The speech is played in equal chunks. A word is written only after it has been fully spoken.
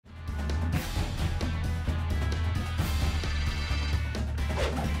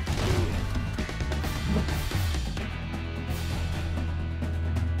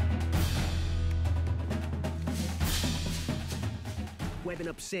given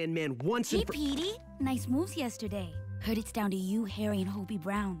up Sandman once and Hey, Petey. Nice moves yesterday. Heard it's down to you, Harry, and Hobie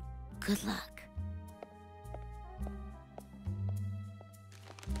Brown. Good luck.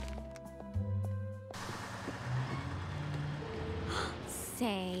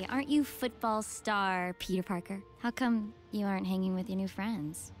 Say, aren't you football star Peter Parker? How come you aren't hanging with your new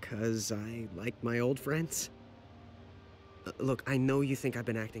friends? 'Cause I like my old friends. Look, I know you think I've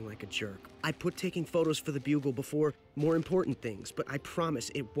been acting like a jerk. I put taking photos for the Bugle before more important things, but I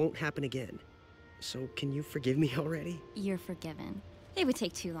promise it won't happen again. So can you forgive me already? You're forgiven. It would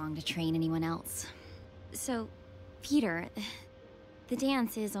take too long to train anyone else. So, Peter, the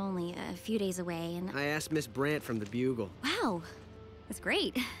dance is only a few days away, and I asked Miss Brandt from the Bugle. wow, that's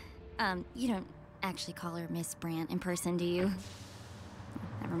great. You don't actually call her Miss Brandt in person, do you?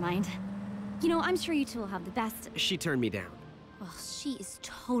 Never mind. You know, I'm sure you two will have the best. She turned me down. Well, she is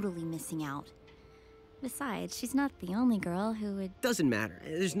totally missing out. Besides, she's not the only girl who would... Doesn't matter.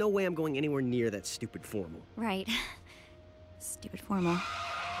 There's no way I'm going anywhere near that stupid formal. Right. Stupid formal.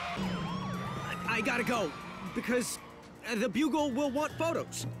 I gotta go, because the Bugle will want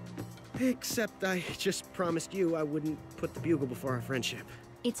photos. Except I just promised you I wouldn't put the Bugle before our friendship.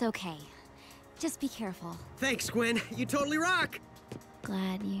 It's okay. Just be careful. Thanks, Gwen. You totally rock!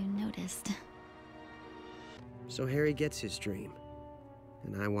 Glad you noticed. So Harry gets his dream,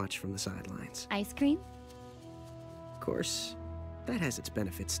 and I watch from the sidelines. Ice cream? Of course, that has its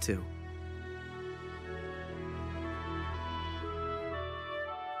benefits, too.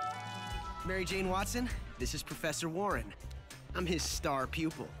 Mary Jane Watson, this is Professor Warren. I'm his star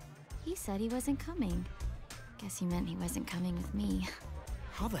pupil. He said he wasn't coming. Guess he meant he wasn't coming with me.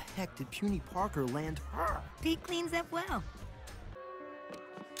 How the heck did Puny Parker land her? Pete cleans up well.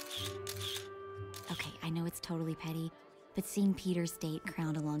 Okay, I know it's totally petty, but seeing Peter's date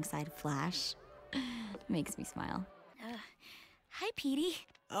crowned alongside Flash makes me smile. Hi, Petey.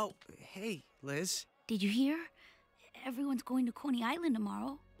 Oh, hey, Liz. Did you hear? Everyone's going to Coney Island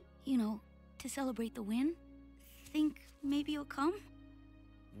tomorrow. You know, to celebrate the win. Think maybe you'll come?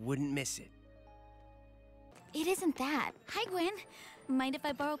 Wouldn't miss it. It isn't that. Hi, Gwen. Mind if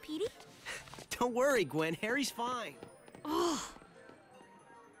I borrow Petey? Don't worry, Gwen. Harry's fine. Oh.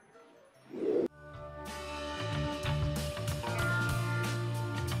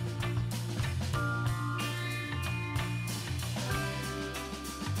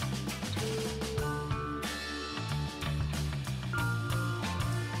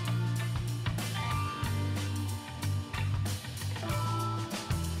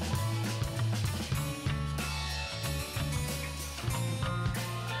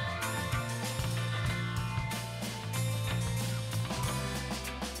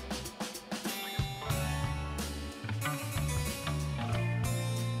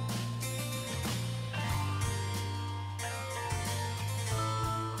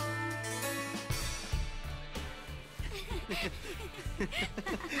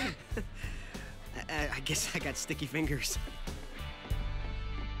 I guess I got sticky fingers.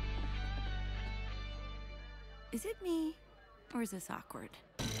 Is it me, or is this awkward?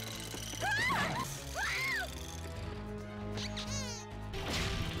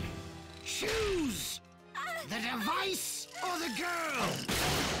 Choose! The device or the girl?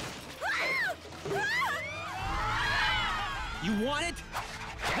 You want it?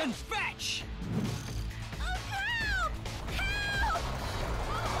 Then fetch!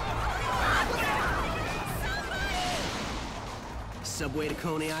 Subway to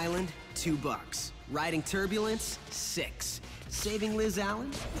Coney Island, $2. Riding turbulence, $6. Saving Liz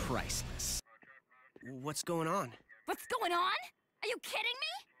Allen, priceless. What's going on? What's going on? Are you kidding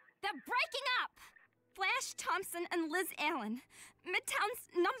me? They're breaking up! Flash Thompson and Liz Allen,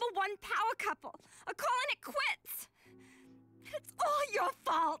 Midtown's #1 power couple, are calling it quits. It's all your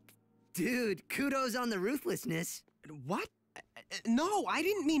fault. Dude, kudos on the ruthlessness. What? No, I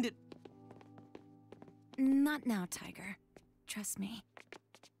didn't mean to... Not now, Tiger. Trust me.